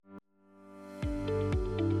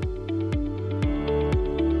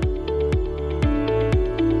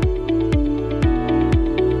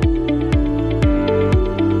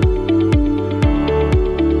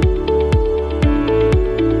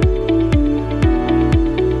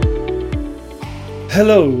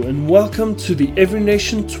Hello and welcome to the Every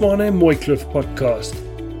Nation Tshwane Mooikloof podcast.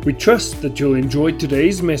 We trust that you'll enjoy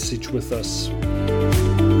today's message with us.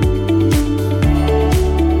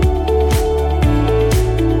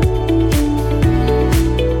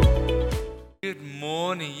 Good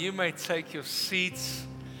morning. You may take your seats.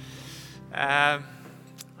 I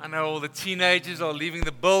know all the teenagers are leaving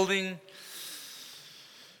the building.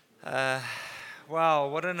 Wow,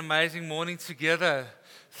 what an amazing morning together.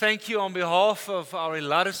 Thank you on behalf of our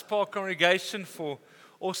Retief Park congregation for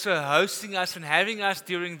also hosting us and having us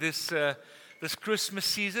during this Christmas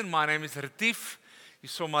season. My name is Retief. You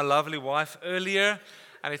saw my lovely wife earlier,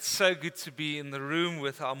 and it's so good to be in the room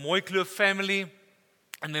with our Mooikloof family,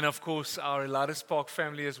 and then of course our Retief Park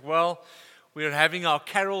family as well. We're having our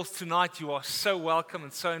carols tonight. You are so welcome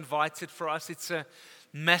and so invited for us. It's a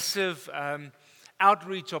massive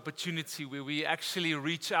outreach opportunity where we actually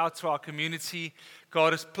reach out to our community.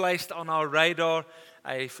 God has placed on our radar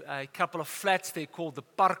a couple of flats. They're called the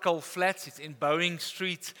Parkal Flats. It's in Boeing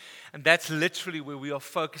Street, and that's literally where we are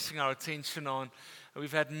focusing our attention on.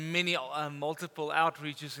 We've had many multiple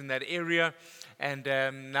outreaches in that area, and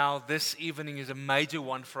now this evening is a major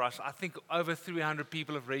one for us. I think over 300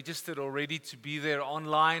 people have registered already to be there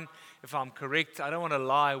online, if I'm correct. I don't want to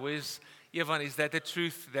lie. Where's Evan, is that the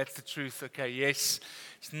truth? That's the truth. Okay, yes.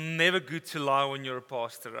 It's never good to lie when you're a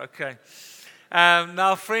pastor. Okay.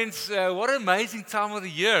 Now, friends, what an amazing time of the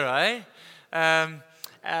year, eh? I'm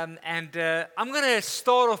going to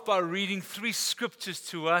start off by reading three scriptures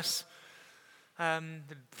to us,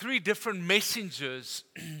 three different messengers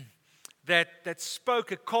that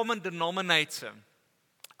spoke a common denominator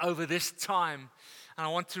over this time. And I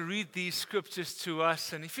want to read these scriptures to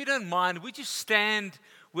us. And if you don't mind, would you stand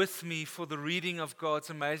with me for the reading of God's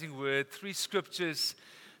amazing word? Three scriptures.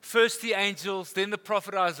 First the angels, then the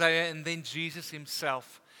prophet Isaiah, and then Jesus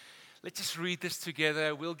himself. Let's just read this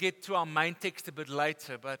together. We'll get to our main text a bit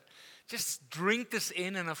later, but just drink this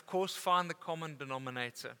in and of course find the common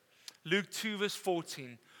denominator. Luke 2 verse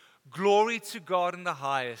 14. Glory to God in the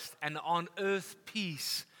highest, and on earth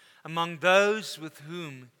peace among those with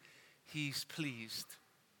whom He's pleased.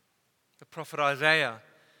 The prophet Isaiah.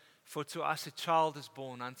 For to us a child is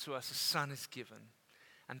born, unto us a son is given,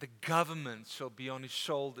 and the government shall be on his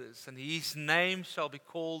shoulders, and his name shall be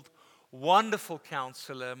called Wonderful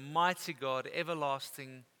Counselor, Mighty God,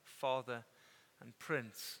 Everlasting Father, and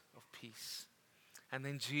Prince of Peace. And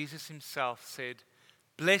then Jesus himself said,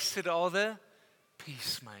 Blessed are the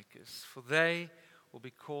peacemakers, for they will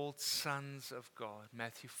be called sons of God.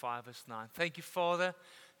 Matthew 5 verse 9. Thank you, Father,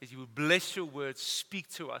 that you would bless your word, speak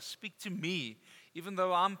to us, speak to me. Even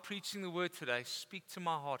though I'm preaching the word today, speak to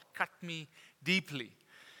my heart, cut me deeply,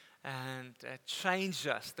 and change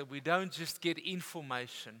us, that we don't just get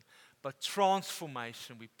information, but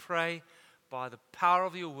transformation. We pray by the power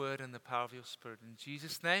of your word and the power of your spirit. In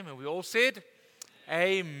Jesus' name, and we all said,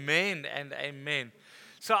 amen and amen.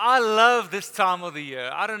 So I love this time of the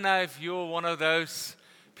year. I don't know if you're one of those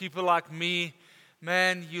people like me.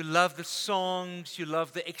 Man, you love the songs, you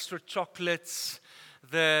love the extra chocolates,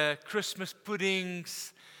 the Christmas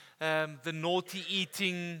puddings, the naughty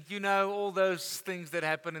eating, all those things that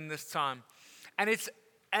happen in this time. And it's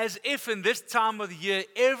as if in this time of the year,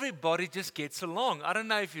 everybody just gets along. I don't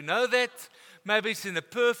know if you know that. Maybe it's in the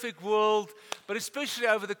perfect world, but especially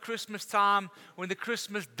over the Christmas time, when the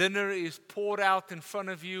Christmas dinner is poured out in front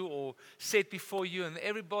of you or set before you, and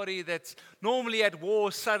everybody that's normally at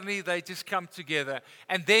war, suddenly they just come together.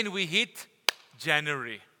 And then we hit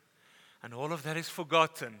January. And all of that is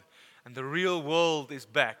forgotten, and the real world is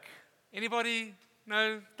back. Anybody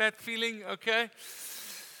know that feeling? Okay.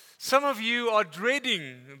 Some of you are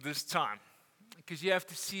dreading this time because you have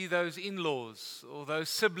to see those in-laws or those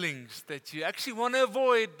siblings that you actually want to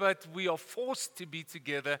avoid, but we are forced to be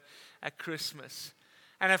together at Christmas.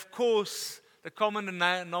 And of course, the common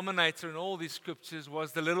denominator in all these scriptures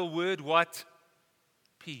was the little word, what?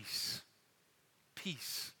 Peace.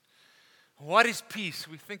 Peace. What is peace?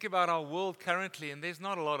 We think about our world currently, and there's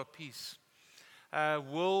not a lot of peace.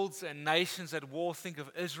 Worlds and nations at war. Think of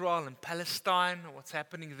Israel and Palestine, what's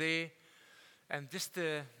happening there, and just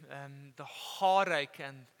the heartache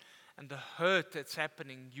and the hurt that's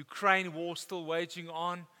happening. Ukraine war still waging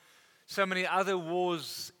on. So many other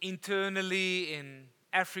wars internally in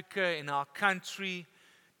Africa, in our country,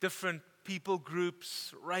 different people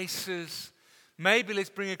groups, races. Maybe let's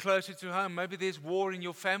bring it closer to home. Maybe there's war in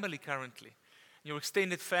your family currently, in your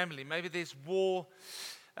extended family. Maybe there's war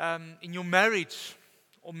in your marriage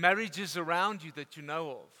or marriages around you that you know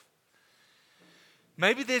of.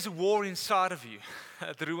 Maybe there's a war inside of you.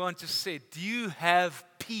 That Ruan just said, do you have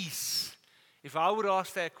peace If I would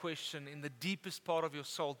ask that question in the deepest part of your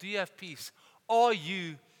soul, do you have peace? Are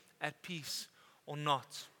you at peace or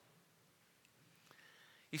not?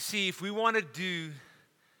 You see, if we want to do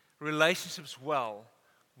relationships well,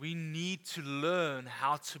 we need to learn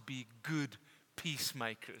how to be good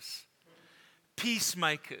peacemakers.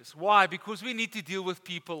 Peacemakers. Why? Because we need to deal with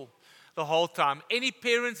people the whole time. Any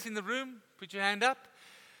parents in the room? Put your hand up.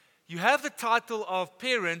 You have the title of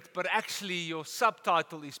parent, but actually your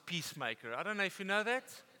subtitle is peacemaker. I don't know if you know that.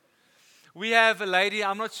 We have a lady,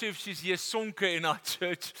 I'm not sure if she's here, Sonke in our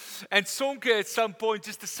church. And Sonke at some point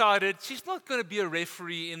just decided she's not going to be a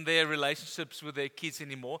referee in their relationships with their kids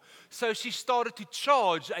anymore. So she started to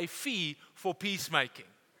charge a fee for peacemaking.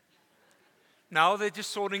 Now they're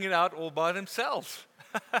just sorting it out all by themselves.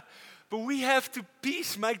 But we have to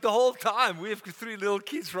peacemake the whole time. We have 3 little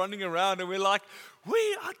kids running around and we're like,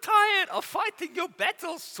 we are tired of fighting your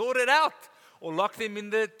battles, sort it out. Or lock them in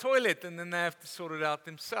the toilet and then they have to sort it out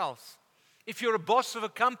themselves. If you're a boss of a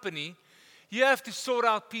company, you have to sort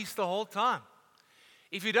out peace the whole time.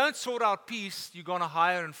 If you don't sort out peace, you're going to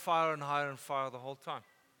hire and fire and hire and fire the whole time.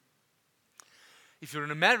 If you're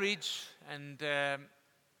in a marriage and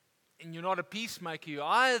you're not a peacemaker, you're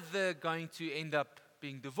either going to end up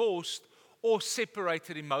being divorced or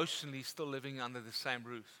separated emotionally, still living under the same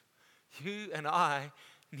roof. You and I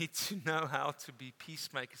need to know how to be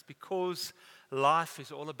peacemakers because life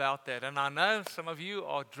is all about that. And I know some of you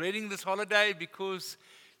are dreading this holiday because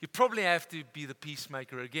you probably have to be the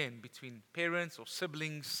peacemaker again between parents or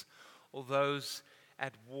siblings or those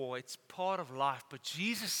at war. It's part of life. But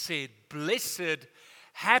Jesus said, blessed,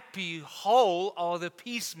 happy, whole are the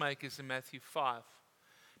peacemakers in Matthew 5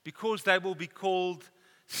 because they will be called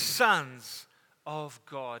sons of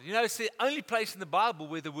God. You know, it's the only place in the Bible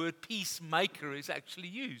where the word peacemaker is actually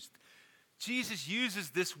used. Jesus uses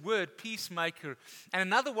this word, peacemaker. And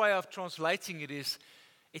another way of translating it is,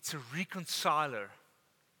 it's a reconciler,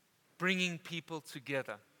 bringing people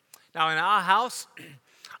together. Now, in our house,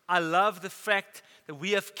 I love the fact that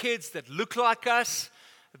we have kids that look like us,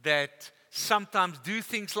 that sometimes do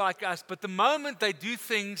things like us. But the moment they do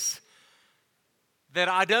things that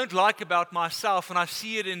I don't like about myself and I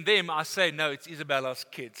see it in them, I say, no, it's Isabella's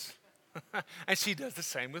kids. And she does the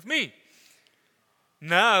same with me.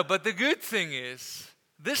 No, but the good thing is,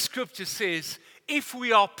 this scripture says, if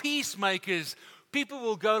we are peacemakers, people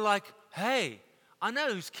will go like, hey, I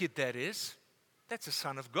know whose kid that is. That's a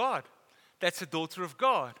son of God. That's a daughter of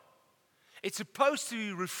God. It's supposed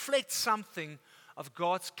to reflect something of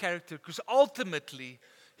God's character because ultimately,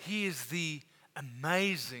 He is the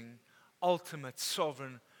amazing, ultimate,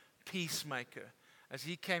 sovereign peacemaker as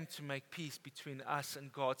He came to make peace between us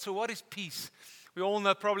and God. So what is peace? We all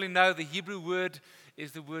probably know the Hebrew word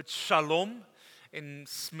is the word shalom. In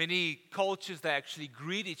many cultures, they actually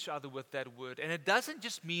greet each other with that word. And it doesn't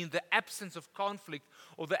just mean the absence of conflict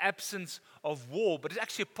or the absence of war, but it's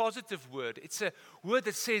actually a positive word. It's a word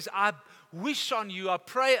that says, I wish on you, I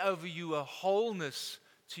pray over you a wholeness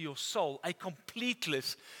to your soul, a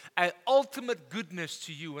completeness, an ultimate goodness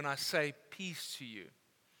to you when I say peace to you.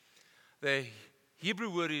 The Hebrew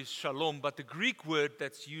word is shalom, but the Greek word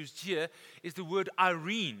that's used here is the word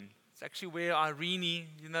irene. It's actually where Irene,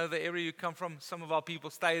 you know the area you come from, some of our people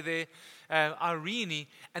stay there, Irene,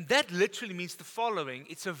 and that literally means the following.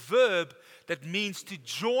 It's a verb that means to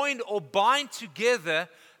join or bind together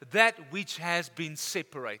that which has been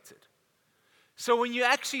separated. So when you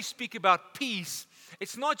actually speak about peace,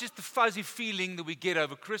 it's not just the fuzzy feeling that we get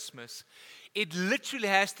over Christmas. It literally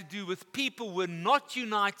has to do with people who were not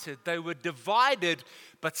united. They were divided,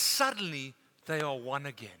 but suddenly they are one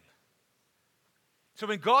again. So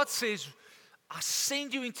when God says, I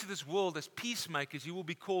send you into this world as peacemakers, you will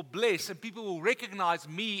be called blessed, and people will recognize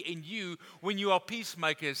me in you when you are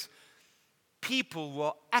peacemakers. People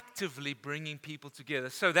were actively bringing people together.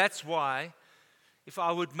 So that's why, if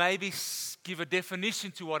I would maybe give a definition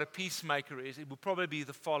to what a peacemaker is, it would probably be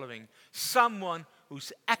the following. Someone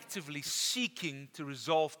who's actively seeking to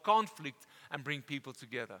resolve conflict and bring people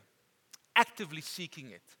together. Actively seeking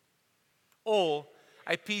it. Or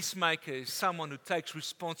a peacemaker is someone who takes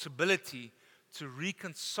responsibility to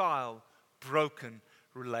reconcile broken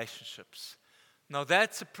relationships. Now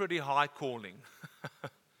that's a pretty high calling.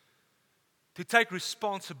 To take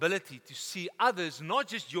responsibility, to see others, not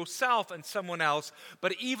just yourself and someone else,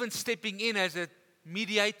 but even stepping in as a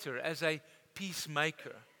mediator, as a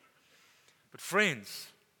peacemaker. But friends,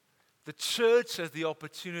 the church has the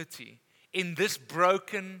opportunity in this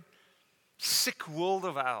broken, sick world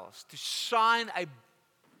of ours to shine a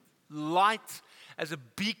light as a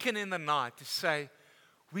beacon in the night to say,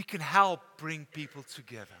 we can help bring people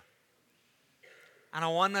together. And I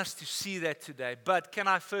want us to see that today. But can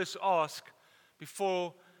I first ask,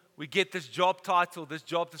 before we get this job title, this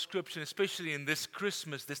job description, especially in this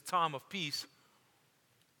Christmas, this time of peace,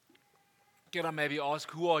 can I maybe ask,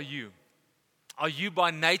 who are you? Are you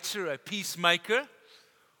by nature a peacemaker,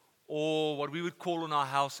 or what we would call in our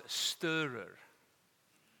house a stirrer?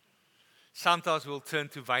 Sometimes we'll turn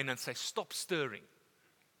to Wayne and say, stop stirring.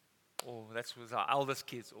 Or that's with our eldest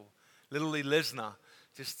kids, or little Elisna,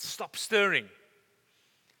 just stop stirring.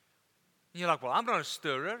 And you're like, well, I'm not a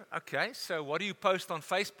stirrer. Okay, so what do you post on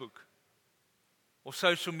Facebook or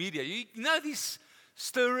social media? You know these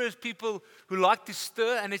stirrers, people who like to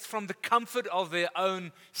stir, and it's from the comfort of their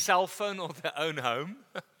own cell phone or their own home.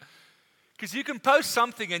 Because you can post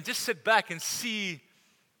something and just sit back and see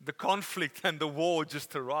the conflict and the war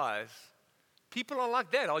just arise. People are like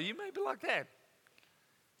that. Are you maybe like that?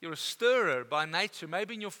 You're a stirrer by nature,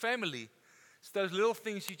 maybe in your family. It's those little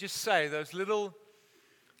things you just say, those little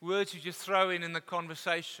words you just throw in the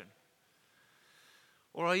conversation.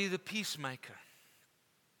 Or are you the peacemaker?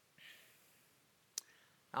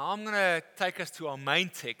 Now I'm going to take us to our main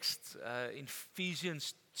text in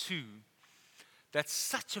Ephesians 2. That's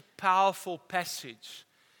such a powerful passage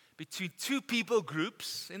between two people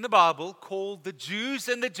groups in the Bible called the Jews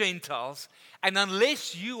and the Gentiles. And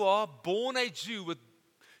unless you are born a Jew with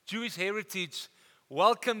Jewish heritage,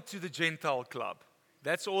 welcome to the Gentile club.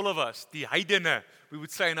 That's all of us, the heidene, we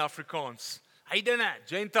would say in Afrikaans. Heidene,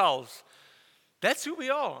 Gentiles. That's who we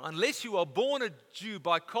are. Unless you are born a Jew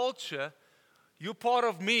by culture, you're part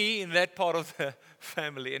of me in that part of the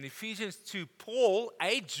family. In Ephesians 2, Paul,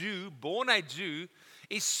 a Jew, born a Jew,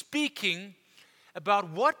 is speaking about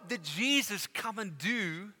what did Jesus come and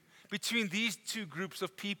do between these two groups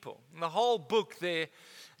of people. And the whole book there,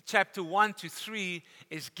 chapter 1 to 3,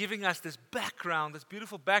 is giving us this background, this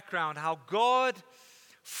beautiful background, how God,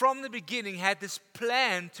 from the beginning, had this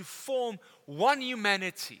plan to form one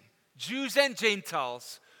humanity, Jews and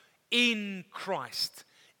Gentiles, in Christ.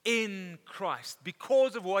 In Christ.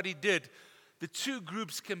 Because of what He did, the two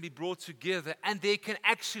groups can be brought together, and there can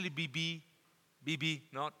actually be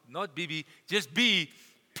just be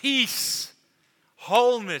peace,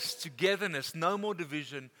 wholeness, togetherness, no more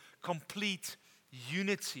division, complete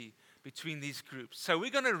unity between these groups. So we're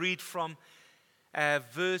going to read from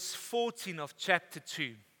verse 14 of chapter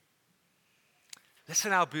 2.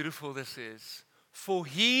 Listen how beautiful this is. For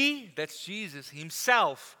He, that's Jesus,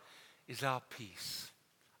 Himself is our peace,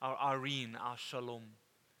 our Irene, our Shalom,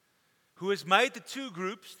 who has made the two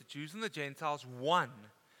groups, the Jews and the Gentiles, one,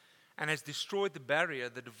 and has destroyed the barrier,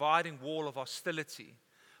 the dividing wall of hostility,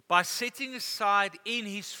 by setting aside in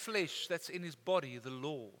His flesh, that's in His body, the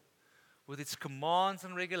law, with its commands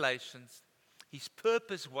and regulations. His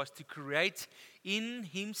purpose was to create in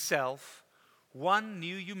Himself one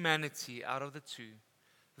new humanity out of the two,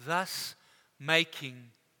 thus making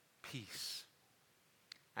peace.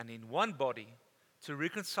 And in one body, to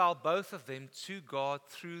reconcile both of them to God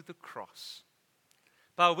through the cross,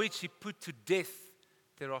 by which He put to death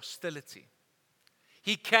their hostility.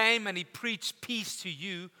 He came and He preached peace to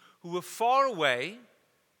you who were far away,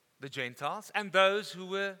 the Gentiles, and those who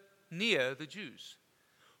were near, the Jews.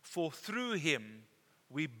 For through Him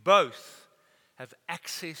we both have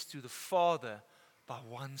access to the Father by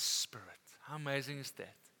one Spirit. How amazing is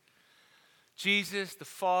that? Jesus, the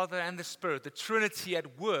Father, and the Spirit, the Trinity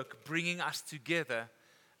at work, bringing us together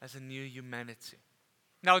as a new humanity.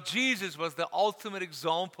 Now, Jesus was the ultimate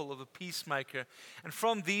example of a peacemaker. And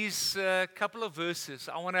from these couple of verses,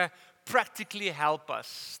 I want to practically help us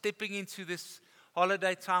stepping into this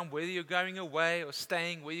holiday time, whether you're going away or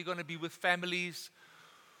staying, where you're going to be with families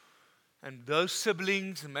and those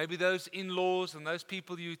siblings and maybe those in-laws and those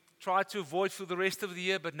people you try to avoid for the rest of the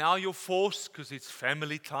year, but now you're forced because it's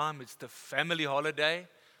family time, it's the family holiday.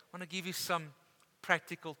 I want to give you some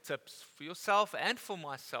practical tips for yourself and for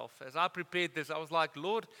myself. As I prepared this, I was like,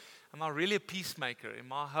 Lord, am I really a peacemaker in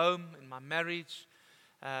my home, in my marriage,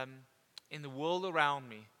 in the world around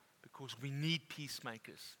me? Because we need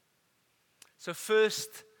peacemakers. So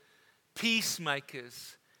first,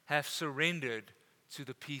 peacemakers have surrendered to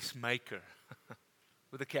the peacemaker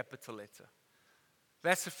with a capital letter.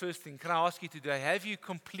 That's the first thing. Can I ask you today, have you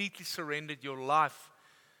completely surrendered your life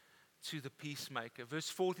to the peacemaker? Verse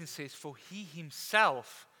 14 says, for He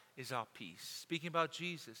Himself is our peace. Speaking about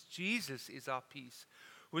Jesus. Jesus is our peace,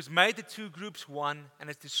 who has made the two groups one and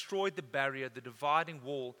has destroyed the barrier, the dividing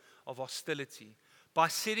wall of hostility, by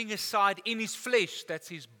setting aside in His flesh, that's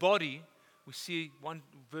His body, we see one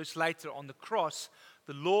verse later on the cross,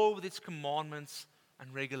 the law with its commandments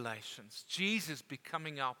and regulations. Jesus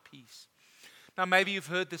becoming our peace. Now maybe you've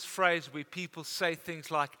heard this phrase where people say things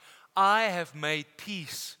like, I have made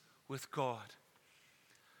peace with God.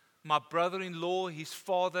 My brother-in-law, his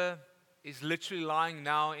father, is literally lying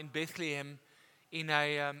now in Bethlehem in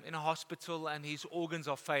a hospital, and his organs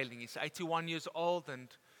are failing. He's 81 years old, and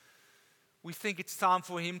we think it's time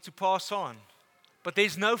for him to pass on. But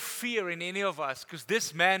there's no fear in any of us, because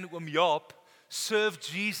this man, Job, served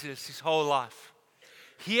Jesus his whole life.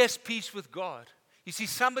 He has peace with God. You see,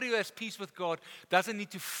 somebody who has peace with God doesn't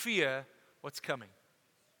need to fear what's coming.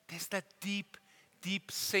 There's that deep,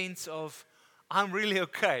 deep sense of, I'm really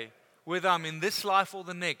okay, whether I'm in this life or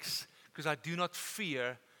the next, because I do not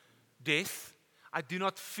fear death. I do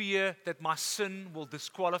not fear that my sin will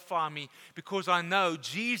disqualify me, because I know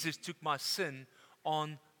Jesus took my sin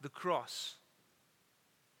on the cross.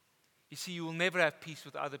 You see, you will never have peace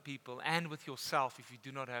with other people and with yourself if you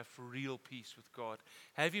do not have real peace with God.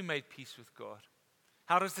 Have you made peace with God?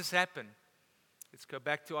 How does this happen? Let's go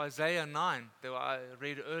back to Isaiah 9 that I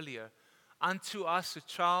read earlier. Unto us a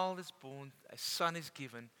child is born, a son is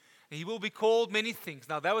given, and he will be called many things.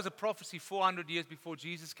 Now, that was a prophecy 400 years before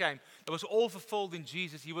Jesus came. It was all fulfilled in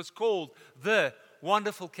Jesus. He was called the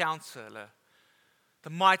Wonderful Counselor, the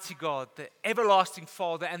Mighty God, the Everlasting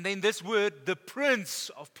Father, and then this word, the Prince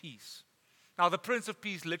of Peace. Now, the Prince of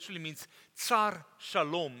Peace literally means Tsar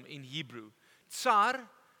Shalom in Hebrew. Tsar,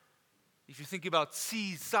 if you think about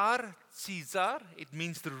Caesar, it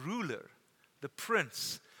means the ruler, the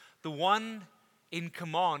prince, the one in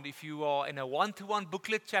command. If you are in a one-to-one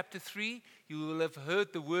booklet, chapter 3, you will have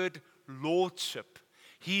heard the word lordship.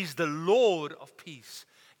 He's the Lord of peace.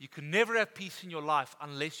 You can never have peace in your life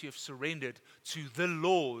unless you have surrendered to the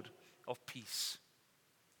Lord of peace.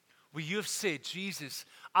 Where you have said, Jesus,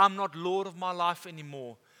 I'm not Lord of my life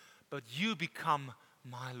anymore, but you become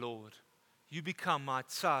my Lord. You become my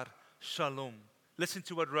Tsar Shalom. Listen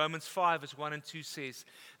to what Romans 5 verse 1 and 2 says.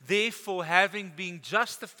 Therefore, having been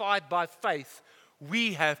justified by faith,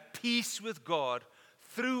 we have peace with God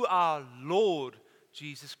through our Lord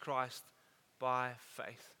Jesus Christ by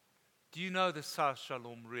faith. Do you know the Tsar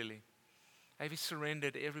Shalom really? Have you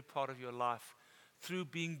surrendered every part of your life through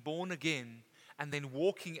being born again and then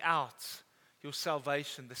walking out your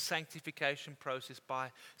salvation, the sanctification process,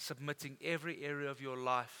 by submitting every area of your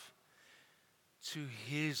life to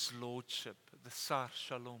His Lordship, the Tsar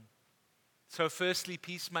Shalom? So firstly,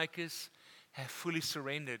 peacemakers have fully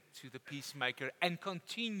surrendered to the peacemaker and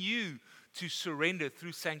continue to surrender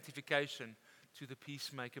through sanctification to the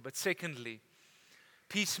peacemaker. But secondly,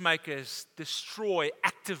 peacemakers destroy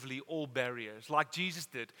actively all barriers, like Jesus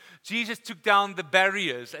did. Jesus took down the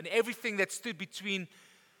barriers and everything that stood between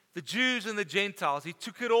the Jews and the Gentiles. He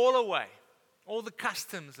took it all away. All the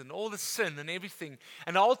customs and all the sin and everything.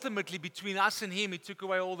 And ultimately, between us and Him, He took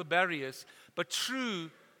away all the barriers. But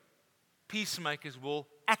true peacemakers will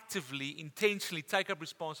actively, intentionally take up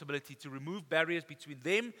responsibility to remove barriers between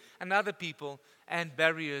them and other people, and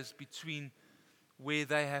barriers between where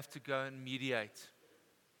they have to go and mediate.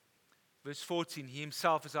 Verse 14, He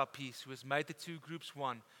Himself is our peace, who has made the two groups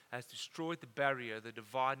one, has destroyed the barrier, the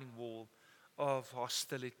dividing wall of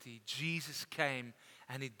hostility. Jesus came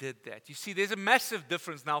and He did that. You see, there's a massive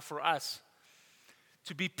difference now for us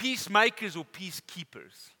to be peacemakers or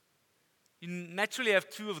peacekeepers. You naturally have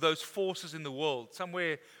two of those forces in the world.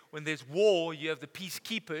 Somewhere when there's war, you have the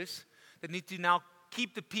peacekeepers that need to now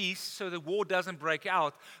keep the peace so the war doesn't break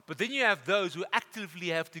out. But then you have those who actively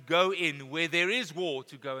have to go in where there is war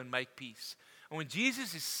to go and make peace. And when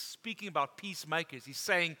Jesus is speaking about peacemakers, He's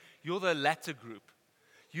saying you're the latter group.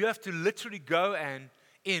 You have to literally go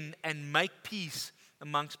in and make peace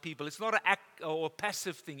amongst people. It's not an act or a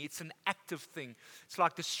passive thing. It's an active thing. It's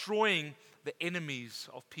like destroying the enemies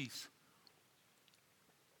of peace.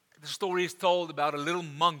 The story is told about a little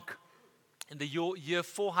monk in the year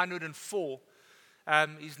 404.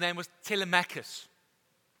 His name was Telemachus.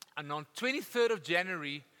 And on 23rd of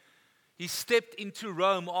January, he stepped into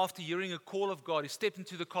Rome after hearing a call of God. He stepped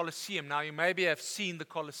into the Colosseum. Now, you maybe have seen the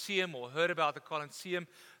Colosseum or heard about the Colosseum.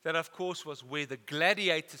 That, of course, was where the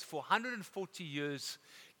gladiators for 140 years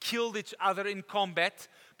killed each other in combat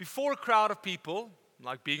before a crowd of people,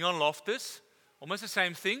 like being on Loftus, almost the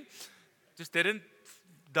same thing. Just didn't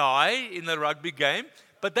die in the rugby game,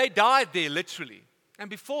 but they died there literally. And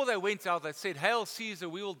before they went out, they said, "Hail Caesar,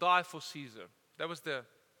 we will die for Caesar." That was the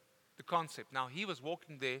concept. Now, he was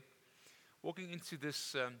walking into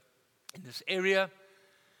this in this area,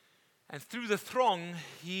 and through the throng,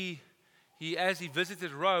 he as he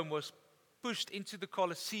visited Rome, was pushed into the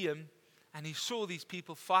Colosseum, and he saw these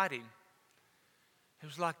people fighting. He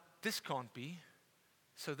was like, "This can't be."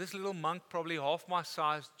 So this little monk, probably half my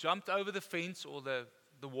size, jumped over the fence or the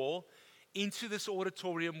wall into this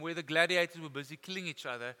auditorium where the gladiators were busy killing each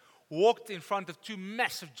other, walked in front of two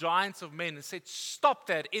massive giants of men and said, "Stop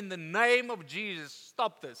that, in the name of Jesus,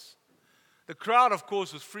 stop this." The crowd, of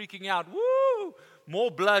course, was freaking out. Woo! More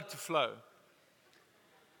blood to flow.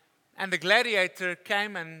 And the gladiator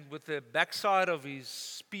came and with the backside of his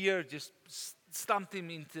spear just stumped him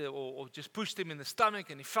into, or just pushed him in the stomach,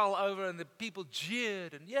 and he fell over, and the people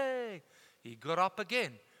jeered, and yay! He got up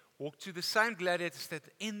again, walked to the same gladiator, said,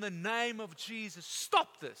 "In the name of Jesus,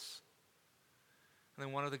 stop this." And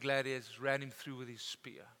then one of the gladiators ran him through with his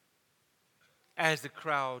spear. As the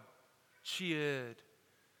crowd cheered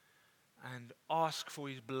and asked for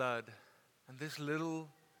his blood, and this little,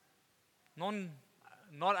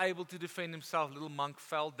 not able to defend himself, little monk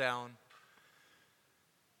fell down,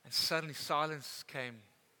 and suddenly silence came.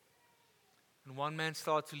 And one man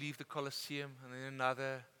started to leave the Colosseum, and then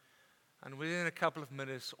another, and within a couple of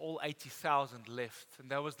minutes, all 80,000 left, and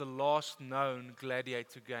that was the last known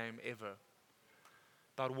gladiator game ever.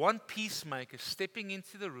 But one peacemaker stepping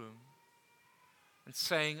into the room and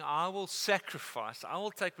saying, "I will sacrifice, I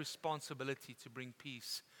will take responsibility to bring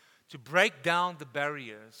peace, to break down the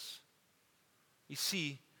barriers." You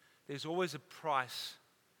see, there's always a price.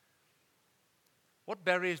 What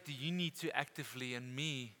barriers do you need to actively, and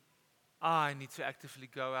I need to actively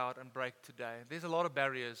go out and break today? There's a lot of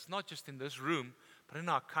barriers, not just in this room, but in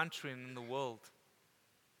our country and in the world.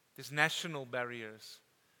 There's national barriers.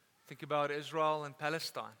 Think about Israel and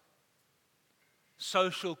Palestine.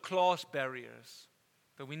 Social class barriers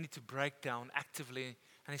that we need to break down actively,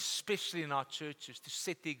 and especially in our churches, to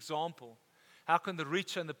set the example. How can the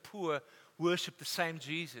rich and the poor worship the same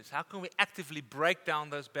Jesus? How can we actively break down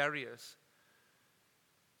those barriers?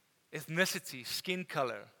 Ethnicity, skin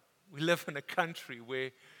color. We live in a country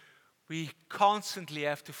where we constantly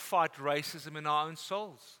have to fight racism in our own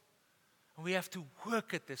souls. And we have to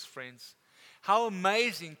work at this, friends. How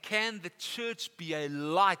amazing can the church be a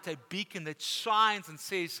light, a beacon that shines and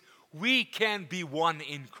says, we can be one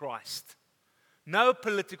in Christ. No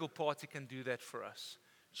political party can do that for us.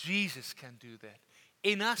 Jesus can do that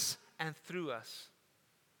in us and through us,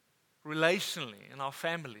 relationally, in our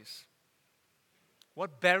families.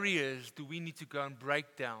 What barriers do we need to go and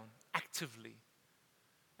break down actively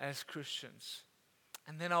as Christians?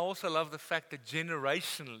 And then I also love the fact that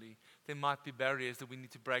generationally there might be barriers that we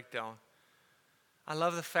need to break down. I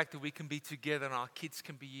love the fact that we can be together and our kids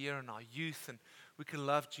can be here and our youth and we can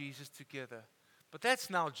love Jesus together. But that's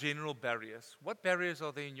now general barriers. What barriers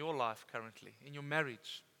are there in your life currently? In your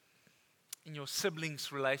marriage? In your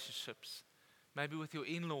siblings' relationships? Maybe with your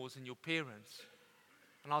in-laws and your parents?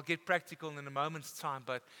 And I'll get practical in a moment's time,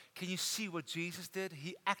 but can you see what Jesus did?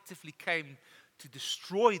 He actively came to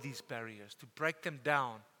destroy these barriers, to break them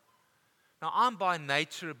down. Now, I'm by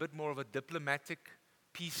nature a bit more of a diplomatic,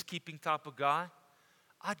 peacekeeping type of guy.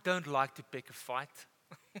 I don't like to pick a fight.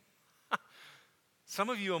 Some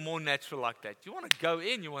of you are more natural like that. You want to go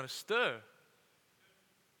in, you want to stir.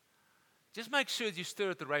 Just make sure you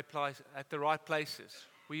stir at the right places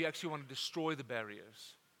where you actually want to destroy the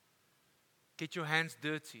barriers. Get your hands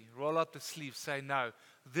dirty, roll up the sleeves, say, no,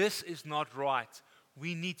 this is not right.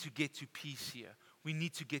 We need to get to peace here. We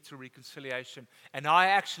need to get to reconciliation. And I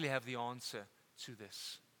actually have the answer to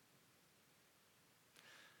this.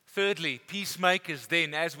 Thirdly, peacemakers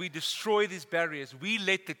then, as we destroy these barriers, we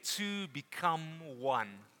let the two become one.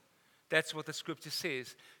 That's what the scripture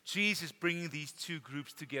says. Jesus bringing these two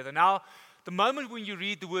groups together. Now, the moment when you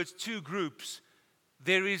read the words two groups,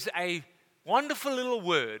 there is a wonderful little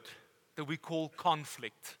word that we call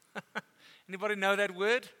conflict. Anybody know that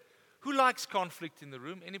word? Who likes conflict in the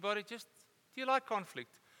room? Anybody? Do you like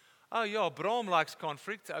conflict? Oh yeah, Bram likes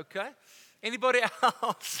conflict. Okay. Anybody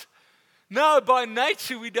else? No, by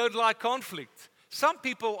nature we don't like conflict. Some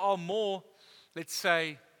people are more, let's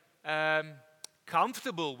say,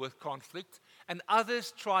 comfortable with conflict, and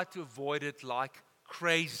others try to avoid it like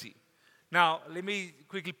crazy. Now, let me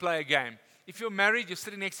quickly play a game. If you're married, you're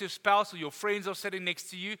sitting next to your spouse, or your friends are sitting next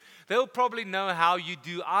to you, they'll probably know how you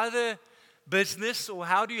do either business or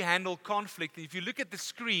how do you handle conflict. If you look at the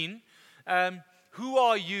screen, who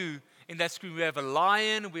are you in that screen? We have a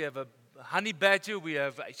lion, we have a honey badger, we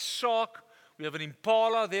have a shark, we have an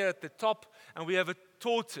impala there at the top, and we have a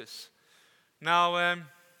tortoise. Now,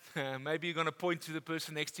 maybe you're going to point to the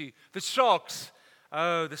person next to you. The sharks,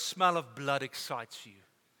 oh, the smell of blood excites you.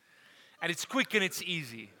 And it's quick and it's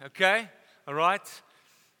easy, okay? All right?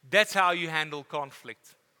 That's how you handle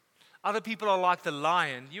conflict. Other people are like the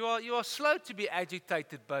lion. You are slow to be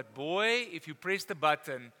agitated, but boy, if you press the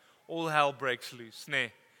button, all hell breaks loose.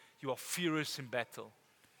 You are furious in battle.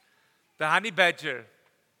 The honey badger,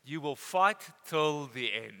 you will fight till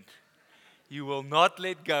the end. You will not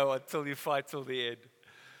let go until you fight till the end.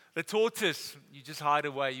 The tortoise, you just hide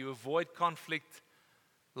away. You avoid conflict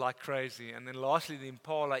like crazy. And then lastly, the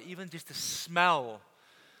impala, even just the smell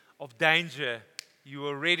of danger, you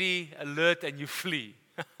are ready, alert, and you flee.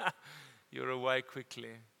 You're away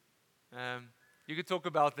quickly. You could talk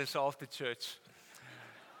about this after church.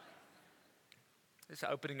 Just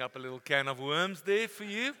opening up a little can of worms there for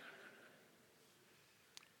you.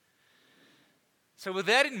 So with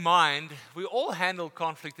that in mind, we all handle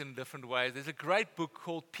conflict in different ways. There's a great book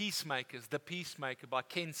called Peacemakers, The Peacemaker by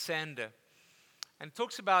Ken Sander. And it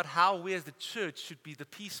talks about how we as the church should be the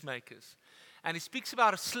peacemakers. And he speaks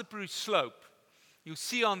about a slippery slope. You'll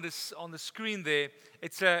see on the screen there,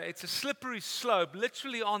 it's a slippery slope.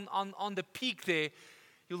 Literally on the peak there,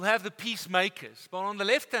 you'll have the peacemakers. But on the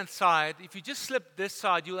left-hand side, if you just slip this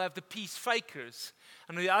side, you'll have the peace fakers.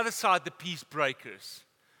 And on the other side, the peace breakers.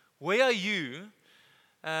 Where are you?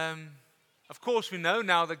 Of course, we know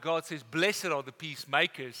now that God says, blessed are the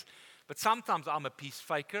peacemakers. But sometimes I'm a peace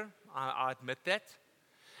faker. I admit that.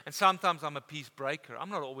 And sometimes I'm a peace breaker.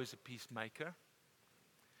 I'm not always a peacemaker.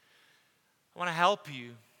 I want to help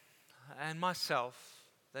you and myself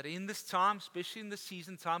that in this time, especially in the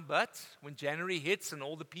season time, but when January hits and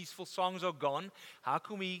all the peaceful songs are gone, how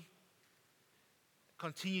can we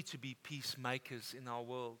continue to be peacemakers in our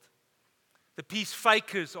world? The peace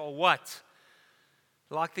fakers are what?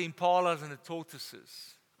 Like the impalas and the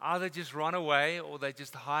tortoises. Either just run away or they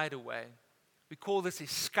just hide away. We call this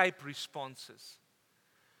escape responses.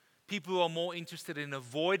 People who are more interested in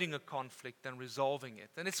avoiding a conflict than resolving it.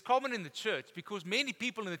 And it's common in the church because many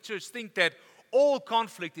people in the church think that all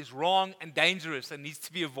conflict is wrong and dangerous and needs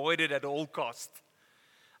to be avoided at all costs.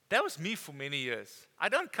 That was me for many years. I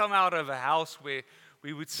don't come out of a house where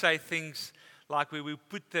we would say things like where we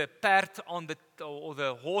put the perd on or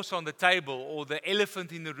the horse on the table or the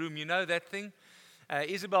elephant in the room. You know that thing?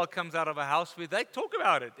 Isabel comes out of a house where they talk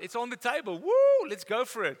about it. It's on the table. Woo, let's go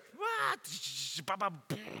for it.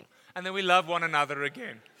 And then we love one another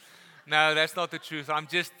again. No, that's not the truth. I'm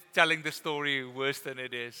just telling the story worse than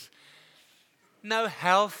it is. No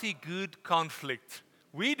healthy, good conflict.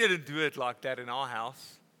 We didn't do it like that in our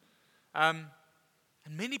house. And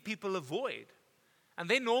many people avoid. And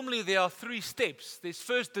then normally there are 3 steps. There's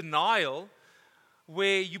first denial,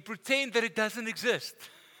 where you pretend that it doesn't exist.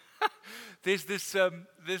 There's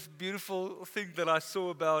this beautiful thing that I saw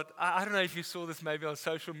about, I don't know if you saw this maybe on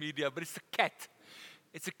social media, but it's a cat.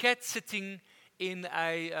 It's a cat sitting in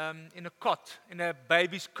a cot, in a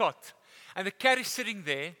baby's cot. And the cat is sitting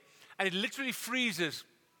there, and it literally freezes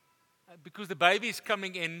because the baby is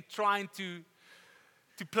coming in trying to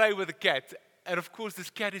play with the cat. And of course, this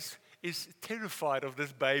cat is terrified of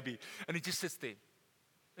this baby. And he just sits there.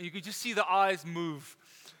 And you can just see the eyes move,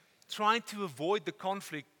 trying to avoid the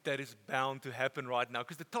conflict that is bound to happen right now.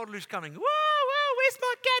 Because the toddler is coming, whoa, where's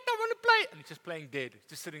my cat? I want to play. And he's just playing dead,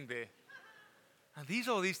 just sitting there. And these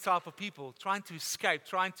are these type of people trying to escape,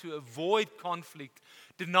 trying to avoid conflict,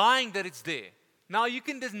 denying that it's there. Now, you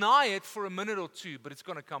can deny it for a minute or two, but it's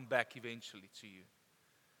going to come back eventually to you.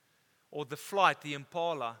 Or the flight, the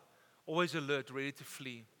impala, always alert, ready to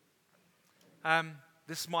flee.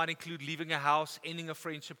 This might include leaving a house, ending a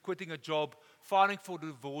friendship, quitting a job, filing for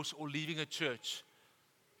divorce, or leaving a church.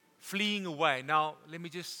 Fleeing away. Now, let me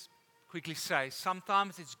just quickly say,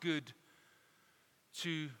 sometimes it's good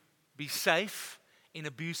to be safe in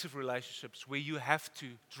abusive relationships where you have to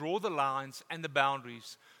draw the lines and the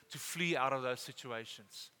boundaries to flee out of those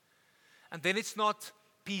situations. And then it's not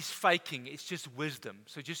peace faking, it's just wisdom.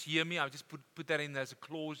 So just hear me, I'll just put that in as a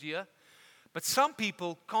clause here. But some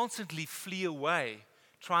people constantly flee away,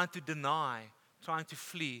 trying to deny, trying to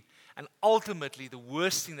flee. And ultimately, the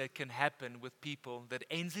worst thing that can happen with people that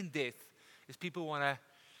ends in death is people want to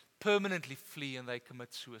permanently flee and they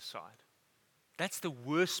commit suicide. That's the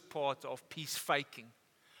worst part of peace faking.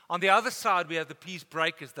 On the other side, we have the peace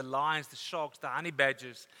breakers, the lions, the sharks, the honey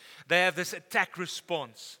badgers. They have this attack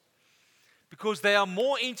response because they are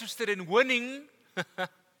more interested in winning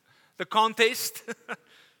the contest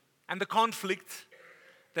and the conflict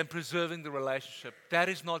than preserving the relationship. That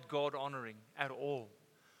is not God honoring at all.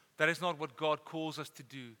 That is not what God calls us to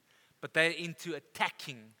do. But they're into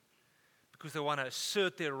attacking because they want to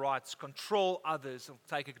assert their rights, control others, and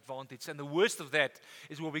take advantage. And the worst of that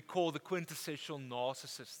is what we call the quintessential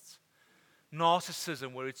narcissists.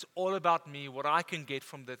 Narcissism, where it's all about me, what I can get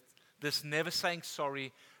from this never saying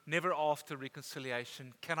sorry, never after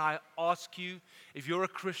reconciliation. Can I ask you, if you're a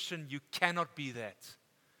Christian, you cannot be that.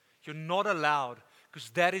 You're not allowed, because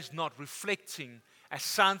that is not reflecting, as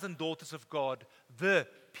sons and daughters of God, the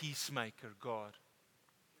peacemaker God.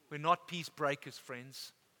 We're not peace breakers,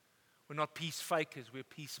 friends. We're not peace fakers, we're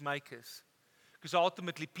peacemakers. Because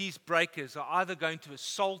ultimately, peace breakers are either going to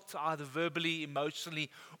assault, either verbally, emotionally,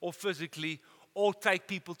 or physically, or take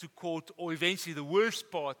people to court, or eventually the worst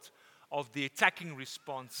part of the attacking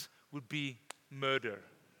response would be murder.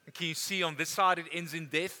 And can you see on this side it ends in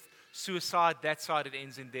death, suicide, that side it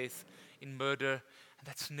ends in death, in murder, and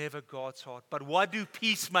that's never God's heart. But what do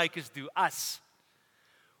peacemakers do? Us.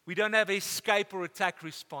 We don't have an escape or attack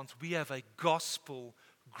response. We have a gospel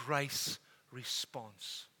grace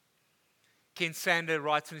response. Ken Sander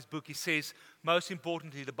writes in his book, he says, most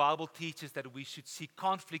importantly, the Bible teaches that we should see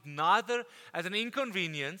conflict neither as an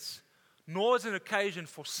inconvenience nor as an occasion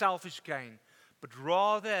for selfish gain, but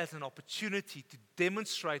rather as an opportunity to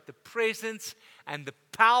demonstrate the presence and the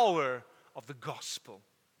power of the gospel.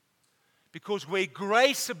 Because where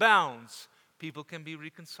grace abounds, people can be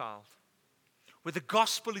reconciled. Where the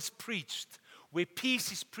gospel is preached, where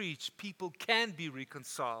peace is preached, people can be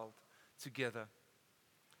reconciled together.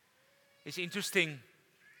 It's interesting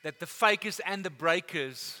that the fakers and the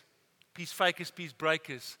breakers, peace fakers, peace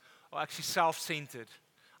breakers, are actually self-centered.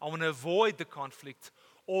 I want to avoid the conflict,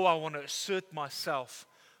 or I want to assert myself.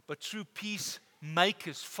 But true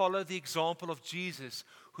peacemakers follow the example of Jesus,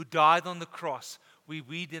 who died on the cross.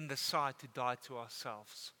 We then decide to die to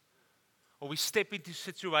ourselves. Or we step into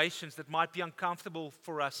situations that might be uncomfortable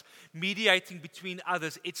for us, mediating between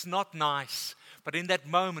others. It's not nice. But in that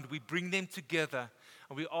moment, we bring them together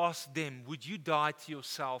and we ask them, would you die to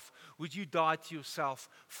yourself? Would you die to yourself?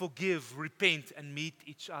 Forgive, repent, and meet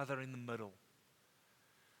each other in the middle.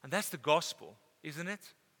 And that's the gospel, isn't it?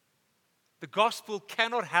 The gospel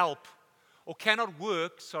cannot help or cannot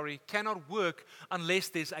work unless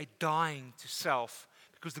there's a dying to self.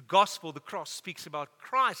 Because the gospel, the cross, speaks about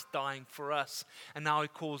Christ dying for us, and now He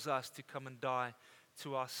calls us to come and die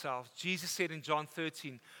to ourselves. Jesus said in John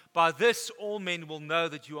 13, by this all men will know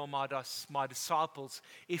that you are my disciples,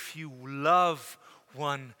 if you love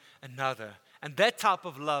one another. And that type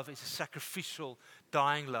of love is a sacrificial,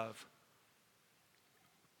 dying love.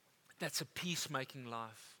 That's a peacemaking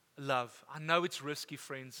love. I know it's risky,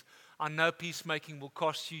 friends. I know peacemaking will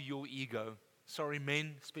cost you your ego. Sorry,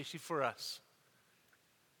 men, especially for us.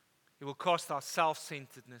 It will cost our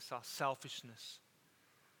self-centeredness, our selfishness.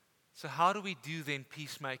 So how do we do then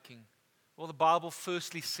peacemaking? Well, the Bible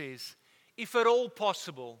firstly says, if at all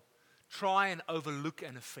possible, try and overlook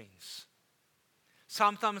an offense.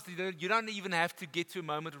 Sometimes you don't even have to get to a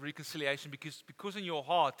moment of reconciliation because in your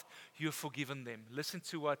heart you have forgiven them. Listen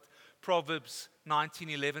to what Proverbs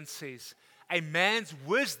 19:11 says. A man's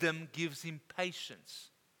wisdom gives him patience.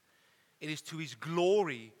 It is to his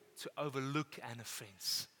glory to overlook an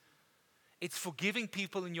offense. It's forgiving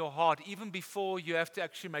people in your heart even before you have to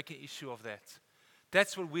actually make an issue of that.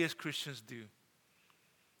 That's what we as Christians do.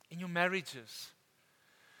 In your marriages.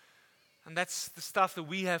 And that's the stuff that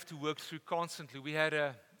we have to work through constantly. We had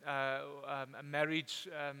a marriage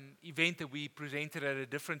event that we presented at a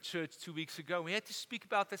different church 2 weeks ago. We had to speak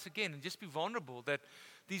about this again and just be vulnerable. That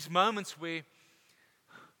these moments where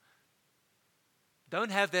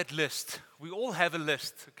don't have that list. We all have a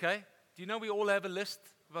list, okay? Do you know we all have a list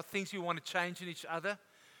about things we want to change in each other?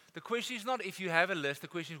 The question is not if you have a list. The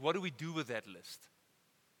question is, what do we do with that list?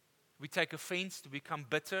 Do we take offense? Do we become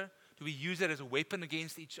bitter? Do we use it as a weapon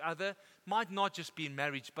against each other? Might not just be in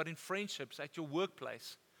marriage, but in friendships, at your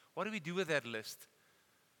workplace. What do we do with that list?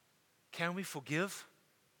 Can we forgive?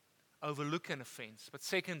 Overlook an offense. But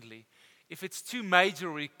secondly, if it's too major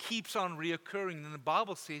or it keeps on reoccurring, then the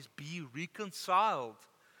Bible says, be reconciled.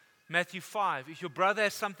 Matthew 5, if your brother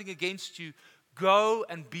has something against you, go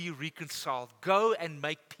and be reconciled. Go and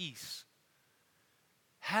make peace.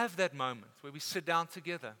 Have that moment where we sit down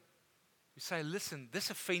together. We say, listen, this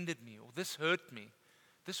offended me, or this hurt me.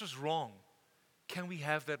 This was wrong. Can we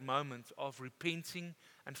have that moment of repenting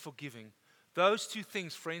and forgiving? Those two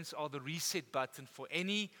things, friends, are the reset button for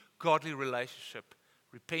any godly relationship.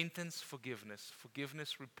 Repentance, forgiveness.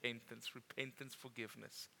 Forgiveness, repentance. Repentance,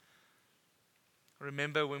 forgiveness. I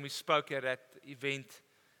remember when we spoke at that event,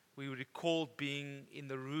 we recalled being in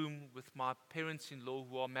the room with my parents-in-law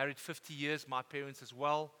who are married 50 years, my parents as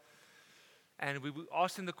well. And we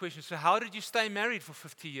asked them the question, so how did you stay married for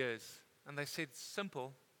 50 years? And they said,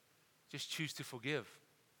 simple, just choose to forgive.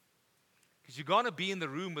 Because you're going to be in the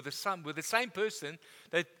room with the same person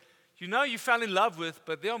that you know you fell in love with,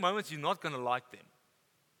 but there are moments you're not going to like them.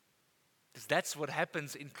 Because that's what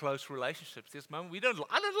happens in close relationships. There's moments I don't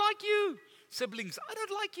like you. Siblings, I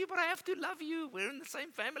don't like you, but I have to love you. We're in the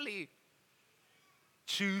same family.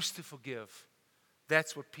 Choose to forgive.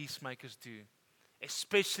 That's what peacemakers do.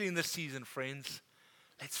 Especially in this season, friends.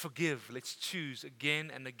 Let's forgive. Let's choose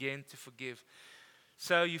again and again to forgive.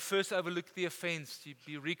 So you first overlook the offense, you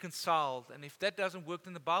be reconciled. And if that doesn't work,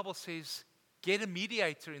 then the Bible says, get a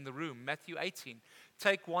mediator in the room, Matthew 18.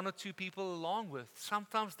 Take one or two people along with.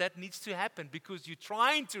 Sometimes that needs to happen because you're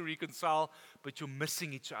trying to reconcile, but you're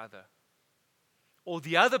missing each other. Or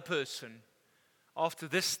the other person, after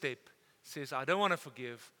this step, says, I don't want to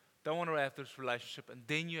forgive, don't want to have this relationship, and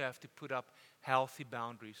then you have to put up healthy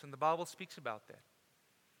boundaries. And the Bible speaks about that.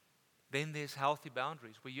 Then there's healthy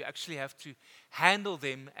boundaries where you actually have to handle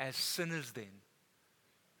them as sinners then.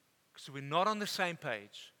 So we're not on the same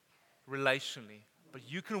page relationally, but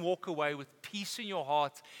you can walk away with peace in your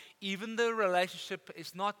heart, even though the relationship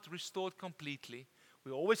is not restored completely.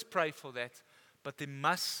 We always pray for that, but there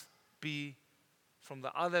must be, from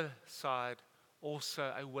the other side,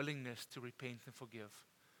 also a willingness to repent and forgive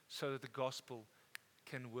so that the gospel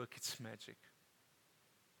can work its magic.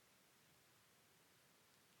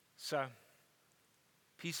 So,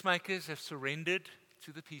 peacemakers have surrendered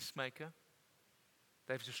to the peacemaker.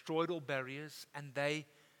 They've destroyed all barriers, and they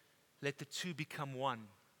let the two become one.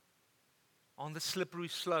 On the slippery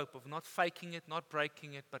slope of not faking it, not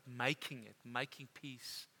breaking it, but making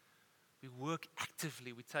peace. We work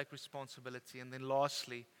actively, we take responsibility. And then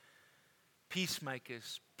lastly,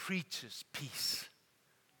 peacemakers, preachers, peace.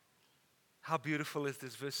 How beautiful is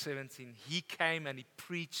this? Verse 17. He came and he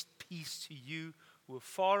preached peace to you who were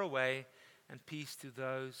far away and peace to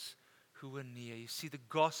those who were near. You see, the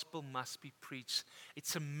gospel must be preached.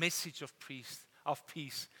 It's a message of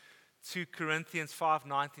peace. 2 Corinthians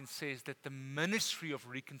 5:19 says that the ministry of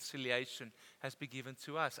reconciliation has been given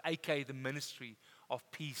to us, aka the ministry of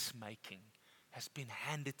peacemaking has been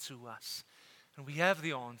handed to us. And we have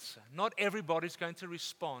the answer. Not everybody's going to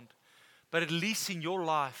respond, but at least in your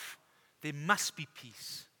life, there must be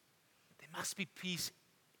peace. There must be peace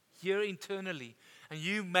here internally. And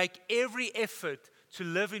you make every effort to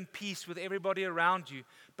live in peace with everybody around you.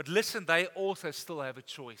 But listen, they also still have a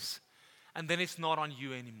choice. And then it's not on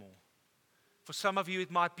you anymore. For some of you,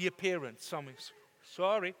 it might be a parent.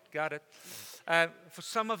 Sorry, got it. For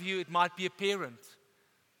some of you, it might be a parent.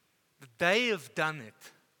 They have done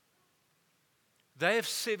it. They have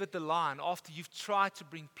severed the line after you've tried to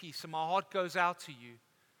bring peace. And my heart goes out to you.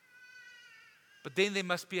 But then there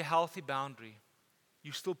must be a healthy boundary.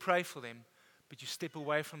 You still pray for them, but you step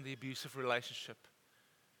away from the abusive relationship.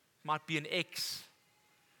 It might be an ex.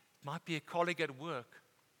 It might be a colleague at work.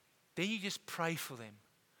 Then you just pray for them.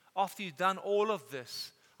 After you've done all of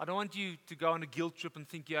this, I don't want you to go on a guilt trip and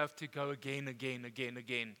think you have to go again.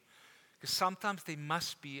 Because sometimes there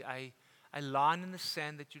must be a line in the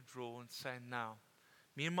sand that you draw and say, now,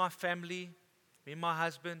 me and my family, me and my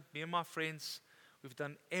husband, me and my friends, we've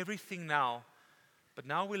done everything now. But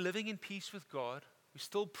now we're living in peace with God. We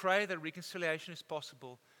still pray that reconciliation is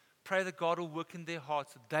possible. Pray that God will work in their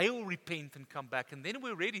hearts, that they will repent and come back. And then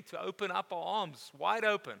we're ready to open up our arms wide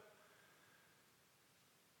open.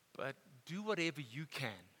 But do whatever you can.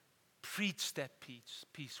 Preach that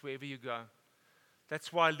peace wherever you go.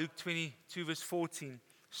 That's why Luke 22 verse 14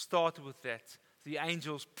 started with that. The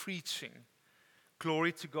angels preaching.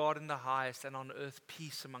 Glory to God in the highest, and on earth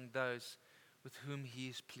peace among those with whom he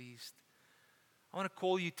is pleased. I want to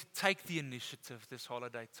call you to take the initiative this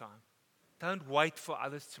holiday time. Don't wait for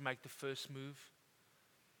others to make the first move.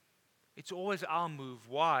 It's always our move.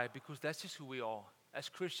 Why? Because that's just who we are. As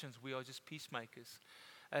Christians, we are just peacemakers.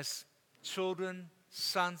 As children,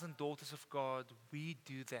 sons and daughters of God, we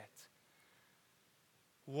do that.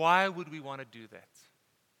 Why would we want to do that?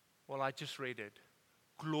 Well, I just read it.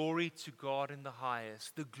 Glory to God in the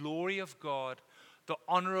highest. The glory of God, the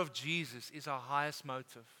honor of Jesus is our highest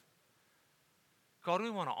motive. God,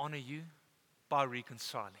 we want to honor you by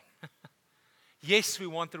reconciling. Yes, we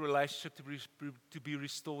want the relationship to be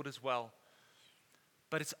restored as well.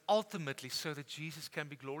 But it's ultimately so that Jesus can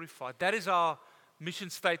be glorified. That is our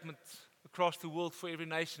mission statement across the world for every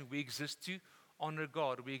nation. We exist to honor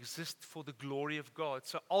God. We exist for the glory of God.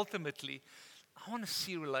 So ultimately, I want to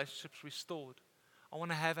see relationships restored. I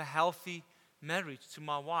want to have a healthy marriage to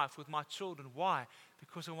my wife, with my children. Why?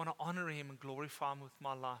 Because I want to honor Him and glorify Him with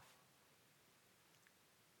my life.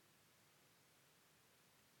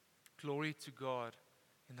 Glory to God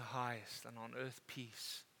in the highest, and on earth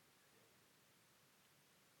peace.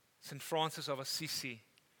 St. Francis of Assisi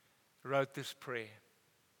wrote this prayer.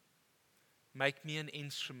 Make me an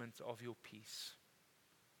instrument of your peace.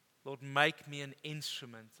 Lord, make me an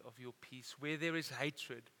instrument of your peace. Where there is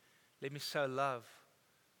hatred, let me sow love.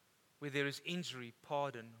 Where there is injury,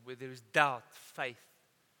 pardon. Where there is doubt, faith.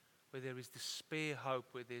 Where there is despair, hope.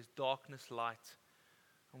 Where there is darkness, light.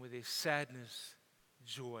 And where there is sadness,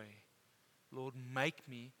 joy. Lord, make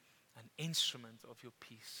me an instrument of your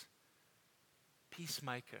peace.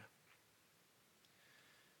 Peacemaker.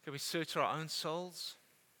 Can we search our own souls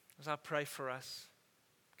as I pray for us?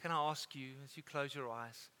 Can I ask you, as you close your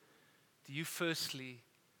eyes, do you firstly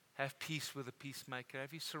have peace with the peacemaker?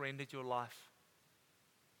 Have you surrendered your life?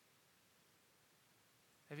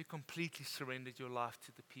 Have you completely surrendered your life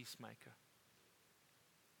to the peacemaker?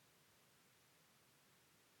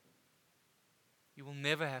 You will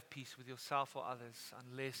never have peace with yourself or others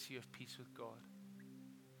unless you have peace with God.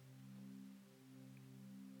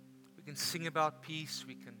 We can sing about peace.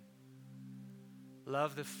 We can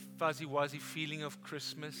love the fuzzy-wuzzy feeling of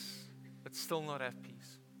Christmas, but still not have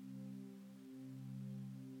peace.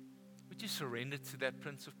 Would you surrender to that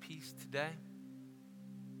Prince of Peace today?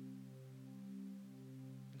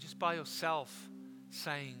 And just by yourself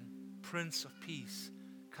saying, Prince of Peace,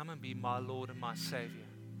 come and be my Lord and my Savior.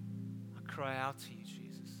 I cry out to you,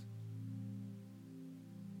 Jesus.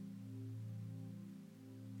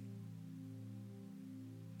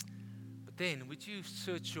 But then, would you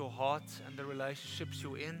search your heart and the relationships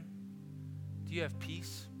you're in? Do you have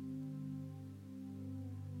peace?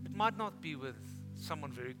 It might not be with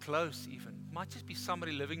someone very close even. It might just be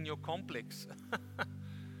somebody living in your complex.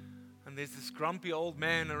 And there's this grumpy old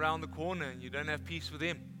man around the corner and you don't have peace with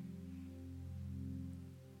him.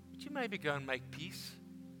 Would you maybe go and make peace?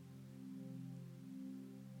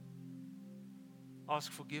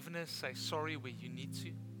 Ask forgiveness, say sorry where you need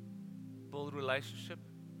to. Build a relationship.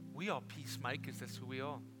 We are peacemakers, that's who we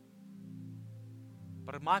are.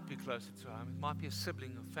 But it might be closer to home. It might be a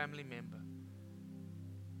sibling or family member.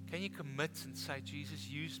 Can you commit and say, Jesus,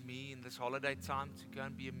 use me in this holiday time to go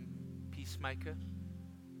and be a peacemaker?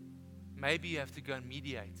 Maybe you have to go and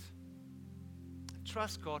mediate.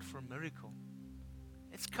 Trust God for a miracle.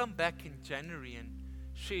 Let's come back in January and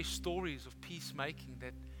share stories of peacemaking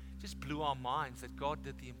that just blew our minds, that God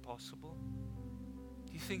did the impossible.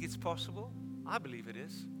 Do you think it's possible? I believe it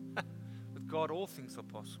is. With God, all things are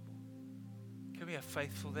possible. Can we have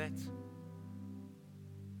faith for that?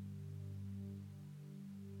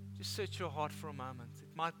 Just search your heart for a moment.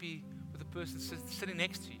 It might be with the person sitting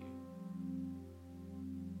next to you.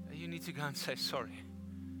 You need to go and say sorry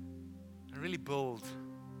and really build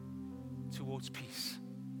towards peace,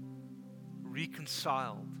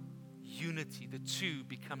 reconciled, unity, the two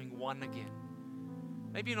becoming one again.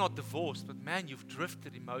 Maybe you're not divorced, but man, you've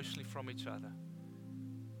drifted emotionally from each other.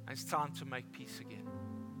 And it's time to make peace again.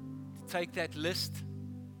 To take that list,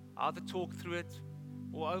 either talk through it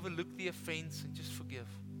or overlook the offense and just forgive.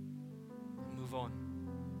 Move on.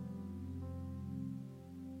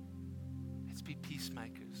 Let's be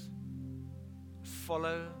peacemakers.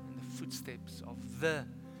 Follow in the footsteps of the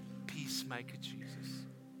peacemaker, Jesus.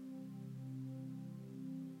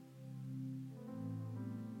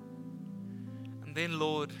 And then,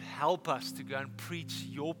 Lord, help us to go and preach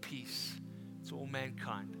your peace to all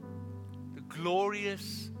mankind. The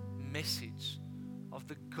glorious message of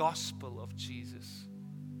the gospel of Jesus,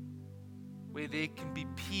 where there can be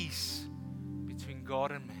peace between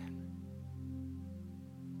God and man.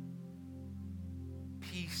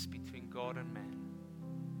 Peace between God and man.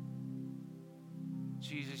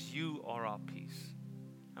 Jesus, you are our peace.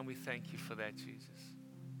 And we thank you for that, Jesus.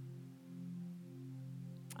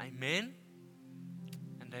 Amen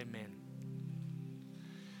and amen.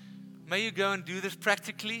 May you go and do this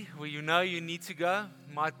practically where you know you need to go.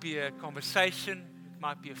 It might be a conversation. It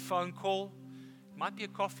might be a phone call. It might be a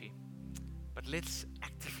coffee. But let's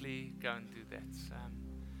actively go and do that.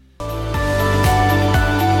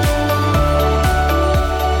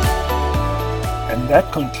 And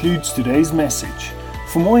that concludes today's message.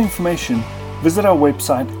 For more information, visit our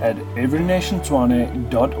website at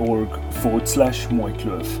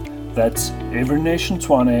everynationtshwane.org/Mooikloof. That's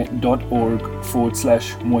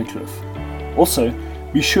everynationtshwane.org/Mooikloof. Also,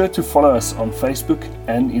 be sure to follow us on Facebook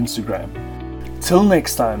and Instagram. Till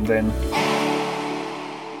next time then.